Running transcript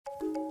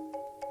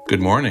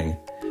Good morning.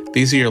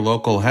 These are your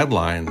local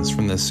headlines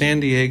from the San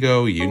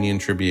Diego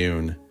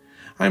Union-Tribune.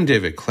 I'm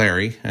David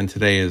Clary, and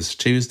today is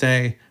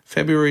Tuesday,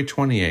 February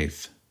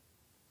 28th.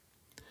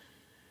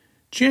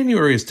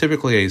 January is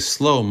typically a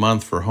slow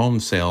month for home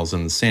sales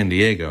in San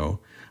Diego,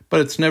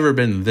 but it's never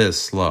been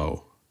this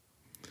slow.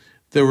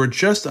 There were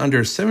just under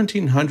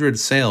 1,700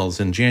 sales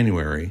in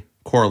January,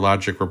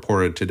 CoreLogic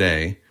reported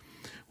today,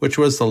 which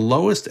was the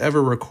lowest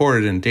ever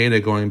recorded in data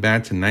going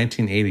back to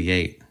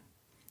 1988.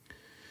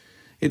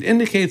 It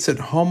indicates that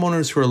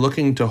homeowners who are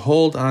looking to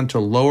hold on to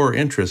lower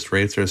interest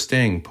rates are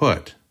staying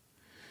put.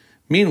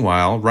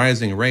 Meanwhile,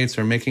 rising rates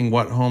are making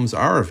what homes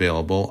are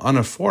available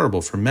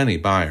unaffordable for many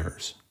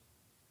buyers.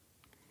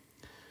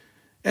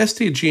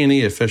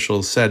 SDG&E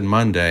officials said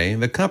Monday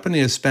the company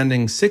is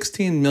spending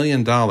 $16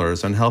 million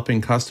on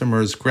helping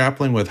customers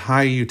grappling with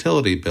high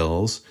utility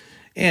bills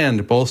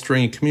and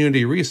bolstering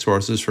community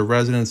resources for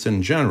residents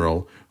in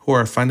general who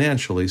are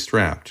financially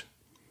strapped.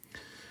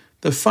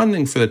 The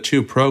funding for the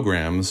two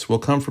programs will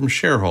come from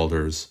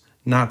shareholders,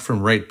 not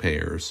from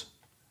ratepayers.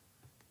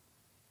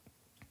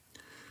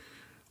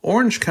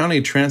 Orange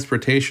County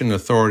Transportation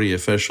Authority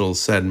officials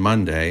said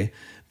Monday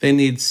they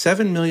need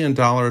 $7 million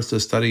to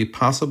study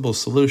possible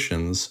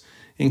solutions,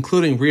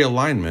 including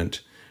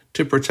realignment,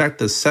 to protect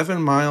the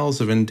 7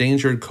 miles of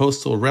endangered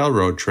coastal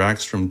railroad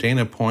tracks from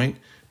Dana Point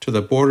to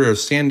the border of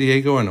San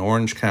Diego and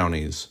Orange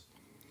counties.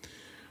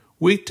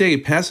 Weekday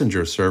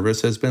passenger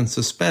service has been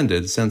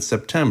suspended since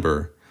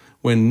September,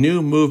 when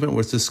new movement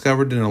was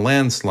discovered in a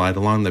landslide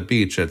along the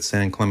beach at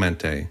San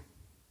Clemente.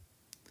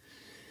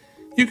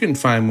 You can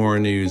find more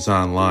news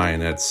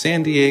online at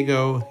san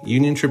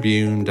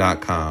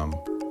diegouniontribune.com.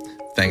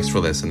 Thanks for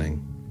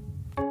listening.